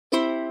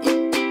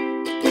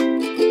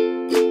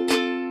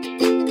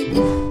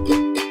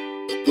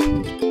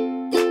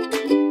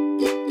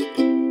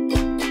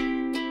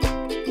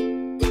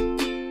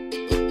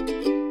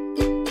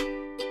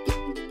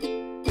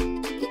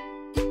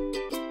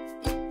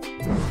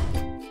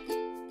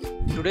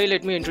Today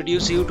let me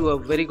introduce you to a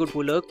very good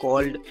cooler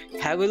called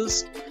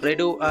Havells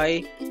Freddo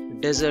I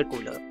Desert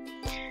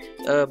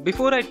Cooler.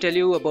 Before I tell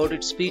you about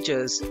its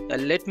features,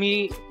 let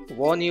me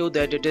warn you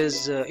that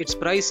its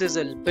price is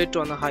a bit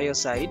on the higher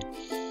side.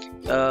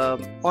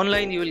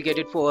 Online you will get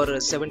it for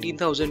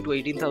 17,000 to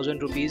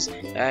 18,000 rupees,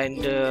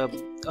 and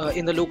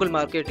in the local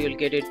market you'll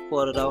get it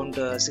for around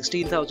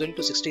 16,000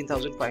 to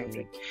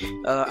 16,500.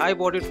 I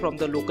bought it from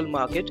the local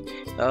market,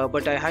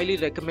 but I highly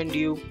recommend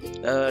you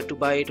to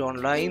buy it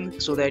online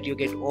so that you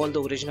get all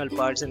the original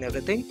parts and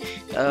everything.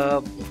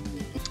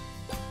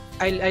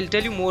 I'll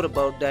tell you more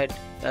about that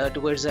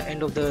towards the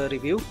end of the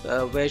review.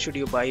 Where should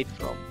you buy it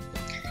from?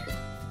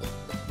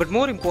 But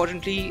more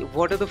importantly,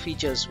 what are the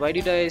features? Why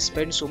did I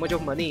spend so much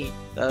of money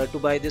to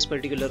buy this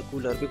particular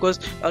cooler? Because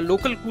a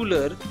local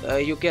cooler,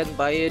 you can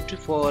buy it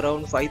for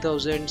around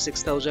 5,000,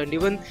 6,000,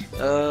 even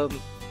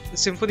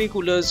symphony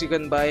coolers you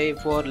can buy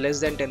for less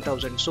than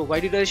 10,000. So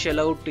why did I shell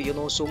out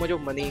so much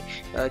of money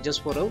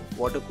just for a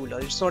water cooler?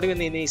 It's not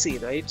even an AC,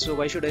 right? So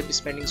why should I be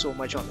spending so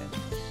much on it?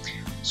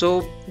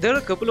 So there are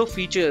a couple of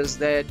features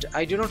that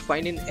I do not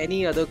find in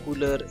any other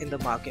cooler in the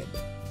market.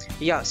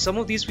 Yeah, some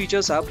of these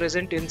features are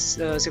present in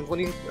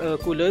symphony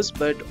coolers,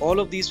 but all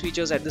of these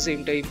features at the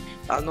same time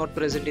are not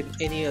present in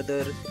any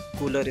other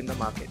cooler in the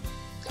market.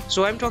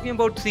 So I'm talking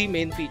about three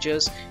main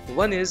features.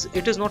 One is,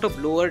 it is not a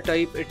blower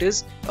type, it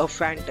is a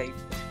fan type.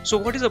 So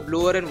what is a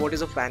blower and what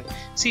is a fan?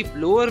 See,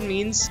 blower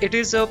means it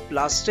is a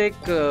plastic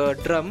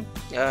drum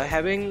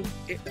having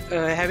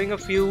a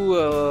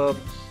few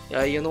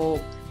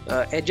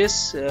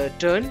edges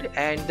turned,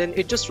 and then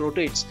it just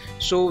rotates,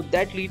 so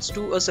that leads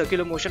to a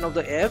circular motion of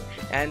the air,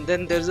 and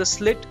then there's a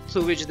slit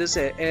through which this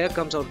air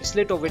comes out,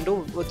 slit or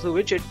window through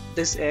which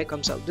this air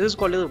comes out. This is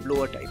called a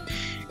blower type.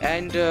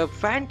 And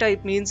fan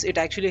type means it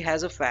actually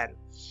has a fan.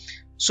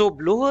 So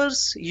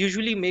blowers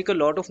usually make a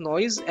lot of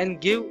noise and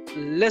give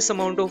less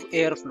amount of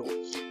airflow.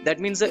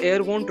 That means the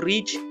air won't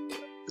reach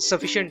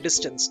sufficient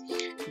distance,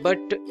 but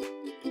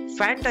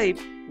fan type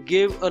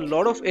give a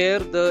lot of air,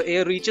 the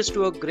air reaches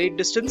to a great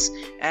distance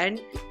and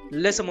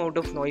less amount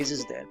of noise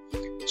is there.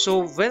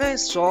 So when I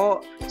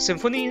saw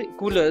symphony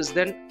coolers,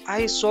 then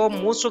I saw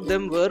most of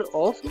them were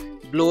of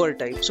blower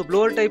type. So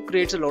blower type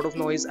creates a lot of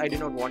noise, I did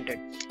not want it.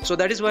 So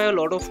that is why a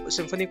lot of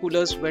symphony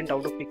coolers went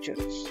out of picture.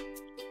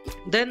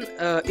 Then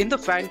in the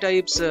fan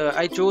types,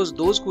 I chose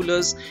those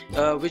coolers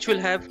which will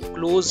have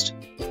closed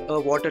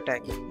water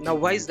tank. Now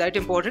why is that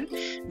important?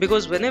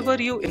 Because whenever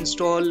you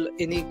install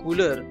any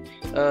cooler,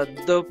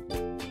 the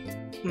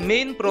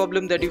main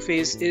problem that you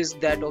face is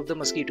that of the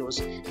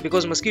mosquitoes,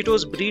 because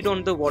mosquitoes breed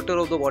on the water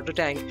of the water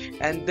tank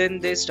and then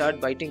they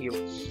start biting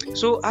you.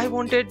 So I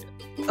wanted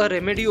a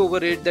remedy over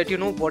it, that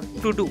what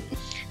to do.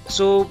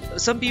 So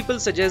some people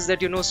suggest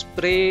that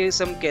spray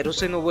some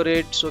kerosene over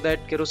it, so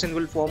that kerosene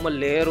will form a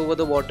layer over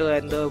the water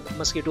and the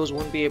mosquitoes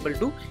won't be able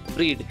to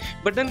breed.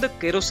 But then the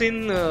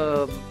kerosene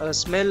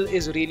smell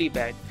is really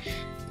bad.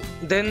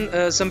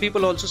 Then some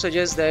people also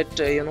suggest that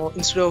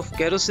instead of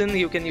kerosene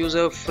you can use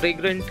a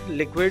fragrant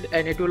liquid,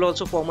 and it will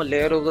also form a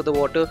layer over the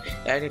water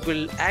and it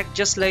will act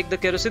just like the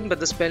kerosene, but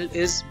the smell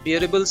is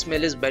bearable,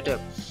 smell is better.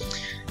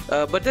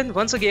 But then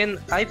once again,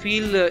 I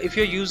feel if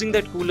you're using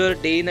that cooler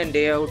day in and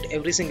day out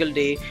every single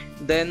day,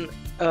 then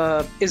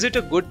is it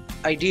a good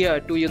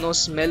idea to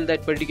smell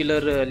that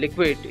particular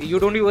liquid? You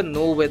don't even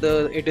know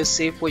whether it is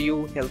safe for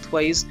you health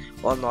wise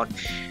or not.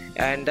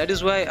 And that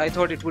is why I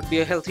thought it would be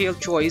a healthier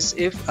choice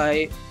if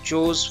I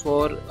chose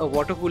for a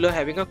water cooler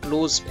having a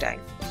closed tank.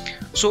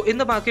 So in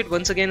the market,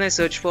 once again I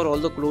searched for all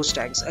the closed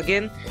tanks.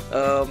 Again,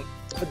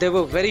 there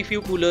were very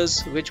few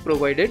coolers which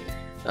provided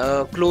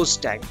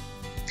closed tank.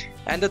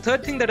 And the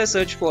third thing that I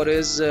searched for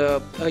is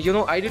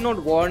I did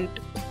not want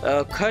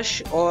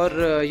khush or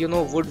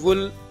wood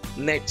wool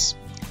nets,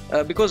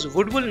 because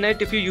wood wool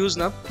net, if you use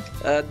now,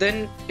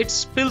 then it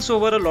spills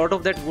over a lot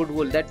of that wood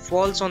wool that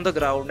falls on the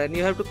ground, and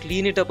you have to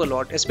clean it up a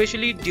lot,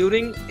 especially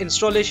during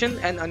installation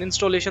and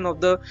uninstallation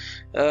of the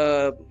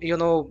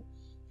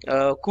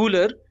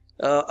cooler.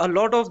 A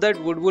lot of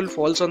that wood wool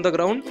falls on the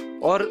ground,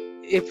 or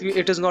if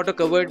it is not a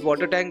covered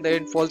water tank,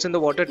 then it falls in the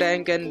water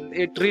tank, and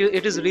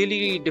it is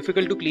really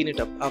difficult to clean it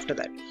up after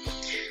that.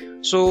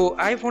 So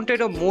I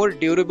wanted a more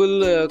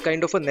durable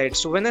kind of a net.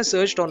 So when I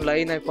searched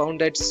online, I found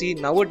that, see,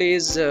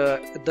 nowadays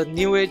the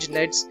new age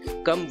nets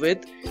come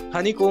with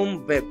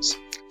honeycomb webs.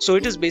 So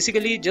it is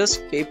basically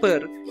just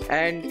paper,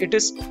 and it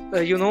is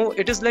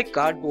it is like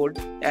cardboard,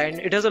 and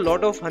it has a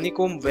lot of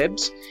honeycomb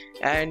webs,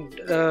 and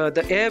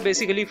the air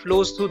basically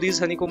flows through these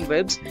honeycomb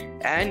webs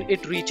and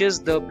it reaches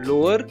the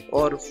blower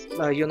or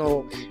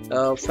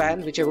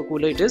fan, whichever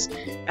cooler it is,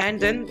 and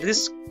then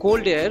this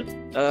cold air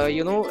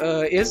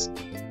is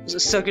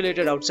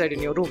circulated outside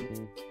in your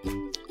room.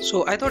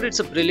 So I thought it's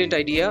a brilliant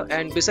idea.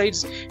 And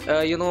besides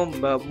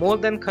more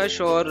than khush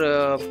or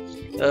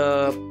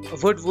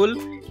wood wool,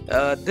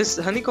 this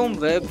honeycomb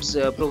webs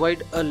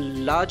provide a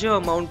larger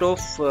amount of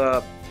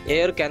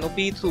air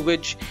canopy through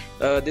which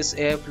this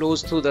air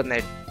flows through the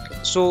net.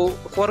 So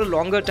for a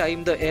longer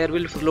time the air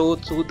will flow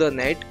through the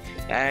net,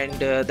 and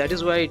that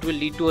is why it will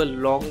lead to a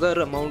longer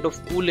amount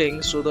of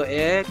cooling, so the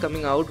air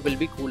coming out will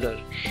be cooler.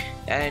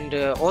 And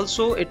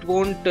also it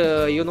won't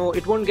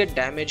it won't get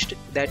damaged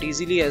that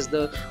easily as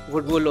the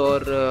wood wool or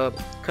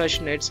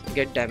khush nets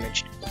get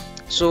damaged.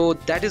 So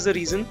that is the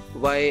reason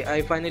why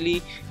I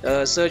finally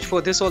searched for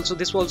this. Also,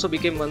 this also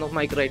became one of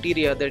my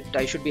criteria that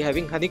I should be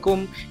having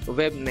honeycomb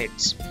web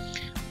nets.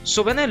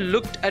 So when I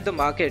looked at the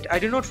market, I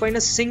did not find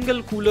a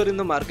single cooler in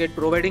the market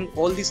providing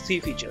all these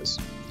three features,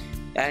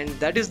 and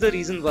that is the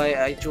reason why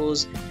I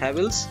chose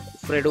Havells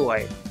Freddo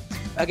I.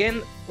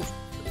 Again,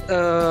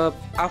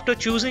 after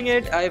choosing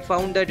it, I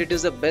found that it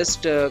is the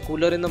best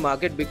cooler in the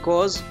market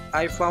because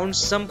I found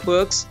some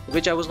perks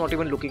which I was not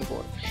even looking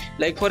for.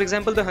 Like for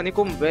example, the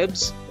honeycomb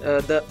webs,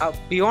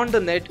 beyond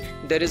the net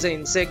there is an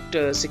insect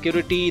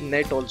security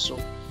net also.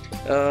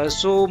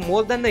 So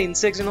more than the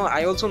insects,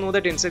 I also know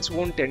that insects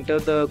won't enter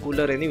the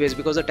cooler anyways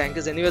because the tank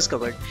is anyways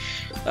covered,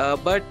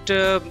 but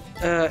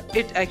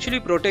it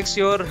actually protects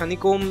your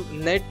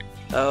honeycomb net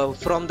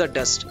from the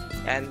dust,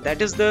 and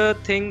that is the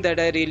thing that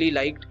I really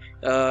liked.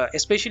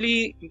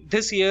 Especially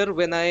this year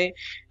when I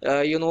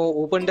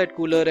opened that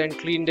cooler and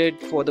cleaned it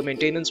for the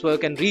maintenance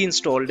work and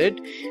reinstalled it.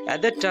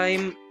 At that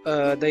time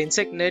the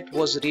insect net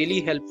was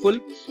really helpful,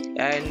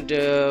 and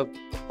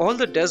all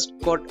the dust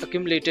got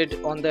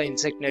accumulated on the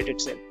insect net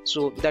itself.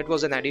 So that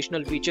was an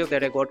additional feature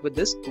that I got with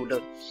this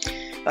cooler.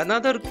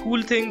 Another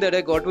cool thing that I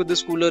got with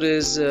this cooler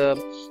is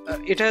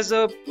it has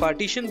a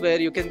partition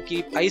where you can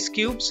keep ice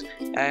cubes,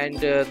 and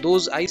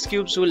those ice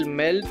cubes will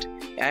melt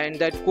and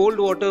that cold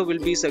water will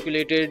be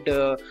circulated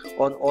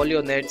on all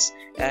your nets,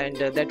 and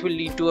that will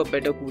lead to a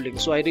better cooling.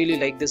 So I really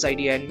like this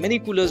idea, and many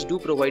coolers do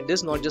provide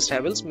this, not just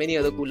Havells, many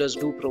other coolers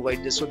do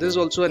provide this. So this is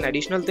also an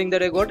additional thing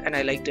that I got and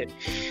I liked it.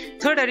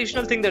 Third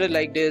additional thing that I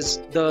liked is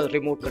the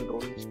remote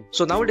control.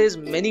 So nowadays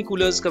many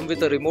coolers come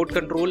with a remote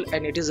control,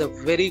 and it is a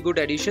very good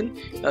addition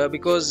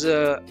because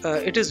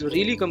it is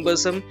really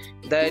cumbersome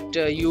that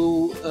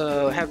you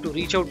have to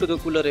reach out to the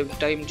cooler every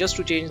time just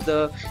to change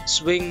the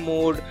swing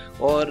mode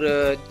or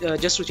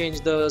just to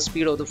change the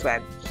speed of the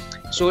fan.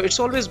 So it's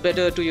always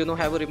better to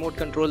have a remote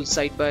control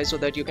side by, so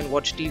that you can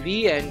watch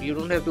TV and you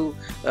don't have to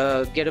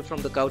get up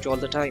from the couch all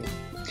the time.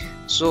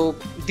 So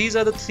these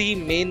are the three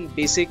main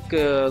basic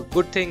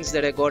good things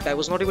that I got. I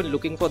was not even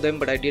looking for them,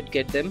 but I did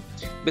get them.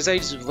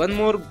 Besides, one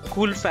more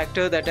cool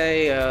factor that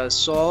I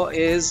saw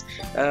is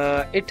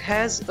it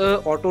has a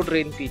auto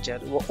drain feature.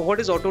 What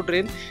is auto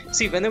drain?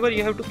 See, whenever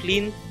you have to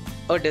clean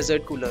a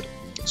desert cooler,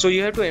 so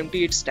you have to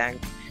empty its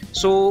tank.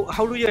 So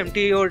how do you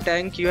empty your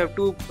tank? You have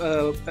to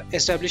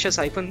establish a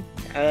siphon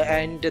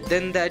and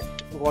then that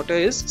water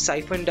is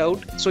siphoned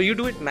out. So you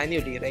do it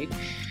manually,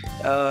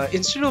 right?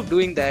 Instead of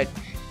doing that,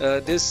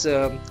 this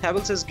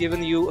Havells has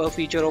given you a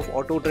feature of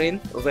auto drain,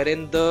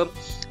 wherein the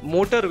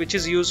motor which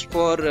is used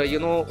for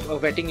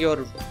wetting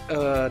your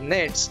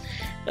nets,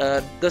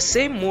 the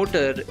same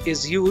motor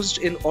is used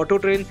in auto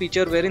drain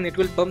feature, wherein it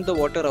will pump the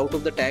water out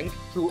of the tank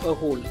through a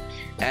hole,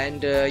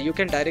 and you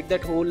can direct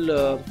that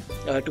hole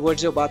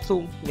towards your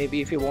bathroom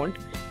maybe if you want,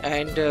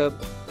 and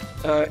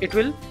it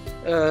will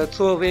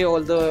throw away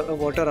all the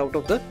water out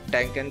of the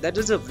tank, and that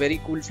is a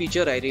very cool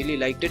feature. I really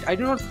liked it. I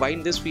do not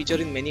find this feature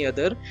in many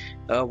other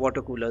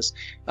water coolers.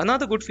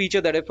 Another good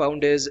feature that I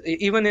found is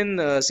even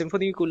in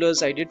Symphony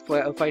coolers I did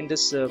find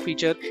this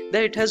feature,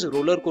 that it has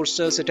roller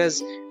coasters. It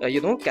has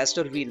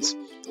Castor wheels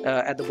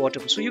at the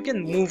bottom, so you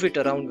can move it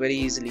around very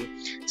easily.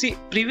 See,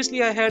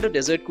 previously I had a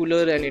desert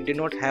cooler and it did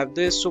not have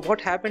this. So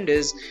what happened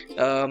is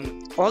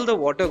all the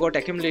water got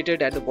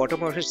accumulated at the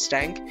bottom of its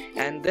tank,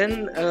 and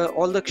then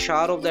all the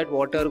shower of that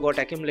water got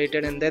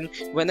accumulated, and then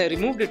when I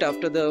removed it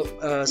after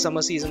the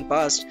summer season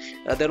passed,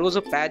 there was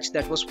a patch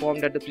that was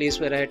formed at the place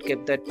where I had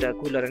kept that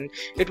cooler, and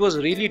it was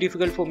really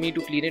difficult for me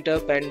to clean it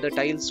up, and the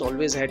tiles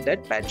always had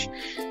that patch.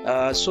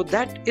 So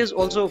that is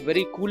also a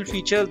very cool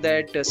feature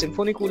that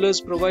Symphony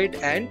coolers provide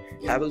and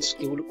Havells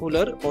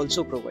cooler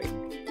also provide.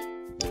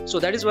 So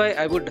that is why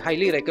I would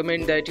highly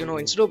recommend that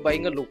instead of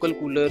buying a local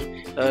cooler,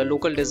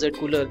 local desert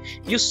cooler,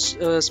 you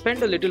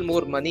spend a little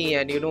more money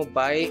and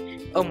buy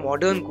a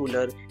modern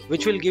cooler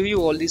which will give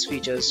you all these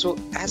features. So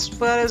as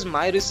far as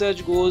my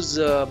research goes,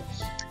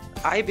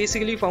 I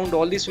basically found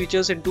all these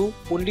features into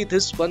only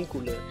this one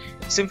cooler.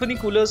 Symphony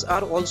coolers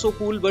are also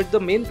cool, but the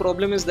main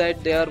problem is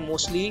that they are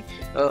mostly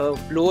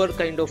blower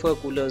kind of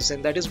coolers,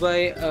 and that is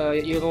why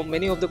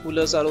many of the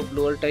coolers are of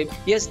blower type.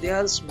 Yes, they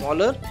are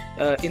smaller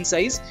in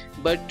size,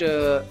 but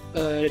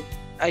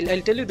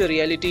I'll tell you the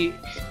reality.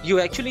 You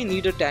actually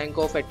need a tank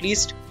of at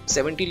least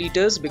 70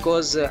 liters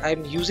because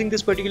I'm using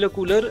this particular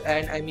cooler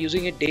and I'm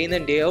using it day in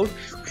and day out.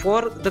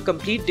 For the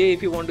complete day,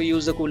 if you want to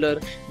use the cooler,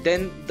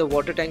 then the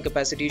water tank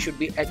capacity should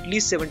be at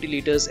least 70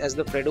 liters as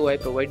the Fredo I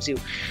provides you.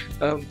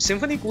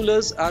 Symphony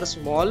coolers are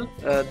small,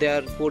 they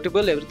are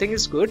portable, everything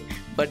is good,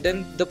 but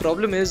then the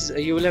problem is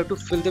you will have to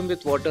fill them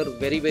with water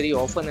very, very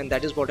often, and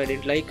that is what I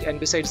didn't like. And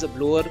besides the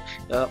blower,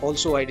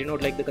 also I did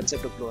not like the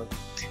concept of blower.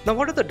 Now,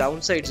 what are the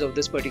downsides of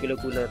this particular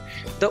cooler?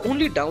 The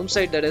only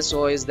downside that I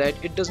saw is that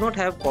it does not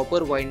have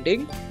copper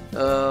winding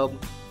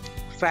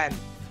fan.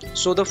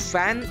 So the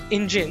fan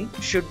engine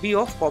should be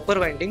of copper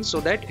winding so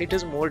that it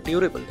is more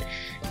durable.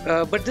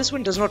 But this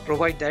one does not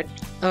provide that.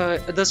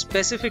 The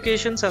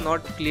specifications are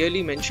not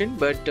clearly mentioned,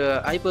 but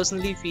I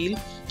personally feel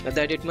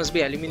that it must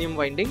be aluminum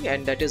winding,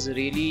 and that is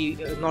really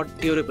not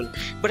durable.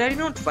 But I did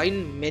not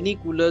find many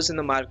coolers in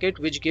the market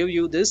which give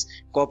you this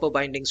copper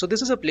binding. So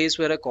this is a place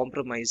where I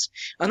compromised.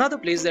 Another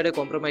place that I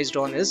compromised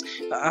on is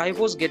I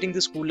was getting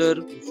this cooler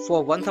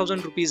for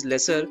 1000 rupees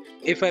lesser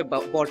if I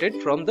bought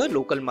it from the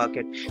local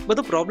market. But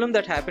the problem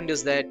that happened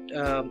is that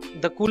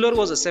the cooler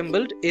was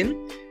assembled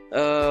in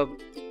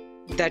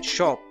that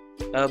shop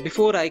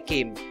before I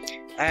came,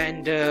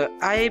 and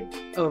I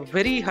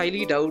very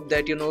highly doubt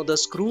that the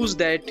screws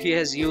that he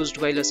has used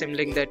while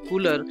assembling that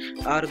cooler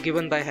are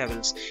given by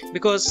Havells,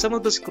 because some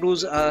of the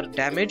screws are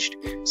damaged,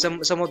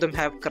 some of them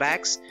have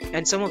cracks,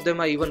 and some of them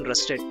are even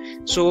rusted.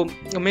 So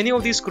many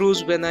of these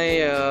screws, when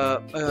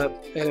I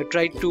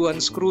tried to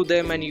unscrew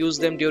them and use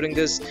them during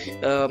this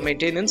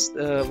maintenance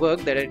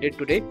work that I did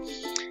today,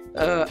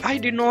 I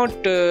did not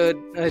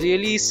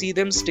really see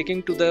them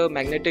sticking to the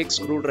magnetic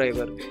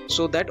screwdriver.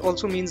 So that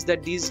also means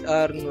that these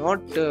are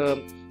not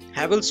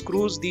Havells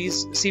screws.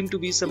 These seem to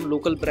be some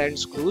local brand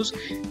screws.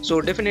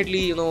 So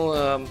definitely,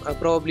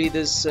 probably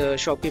this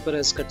shopkeeper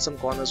has cut some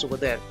corners over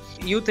there.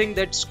 You think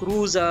that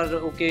screws are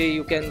okay,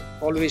 you can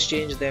always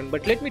change them,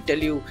 but let me tell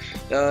you,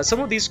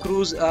 some of these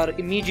screws are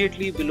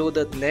immediately below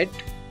the net,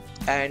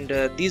 and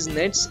these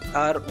nets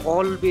are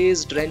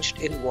always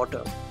drenched in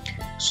water.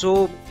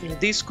 So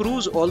these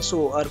screws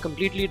also are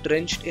completely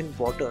drenched in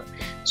water.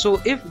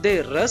 So if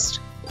they rust,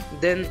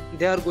 then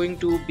they are going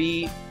to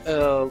be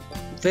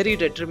very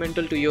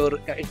detrimental to your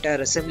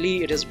entire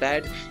assembly. It is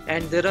bad,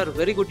 and there are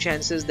very good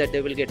chances that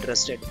they will get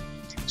rusted.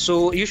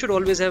 So you should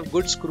always have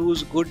good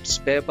screws, good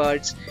spare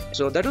parts.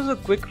 So that was a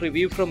quick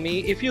review from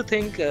me. If you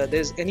think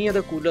there's any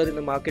other cooler in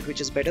the market which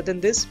is better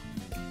than this,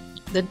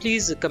 then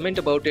please comment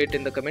about it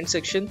in the comment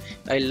section.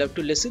 I love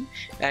to listen,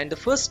 and the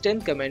first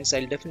 10 comments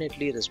I'll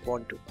definitely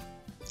respond to.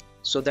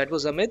 So that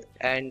was Amit,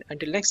 and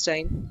until next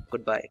time,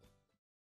 goodbye.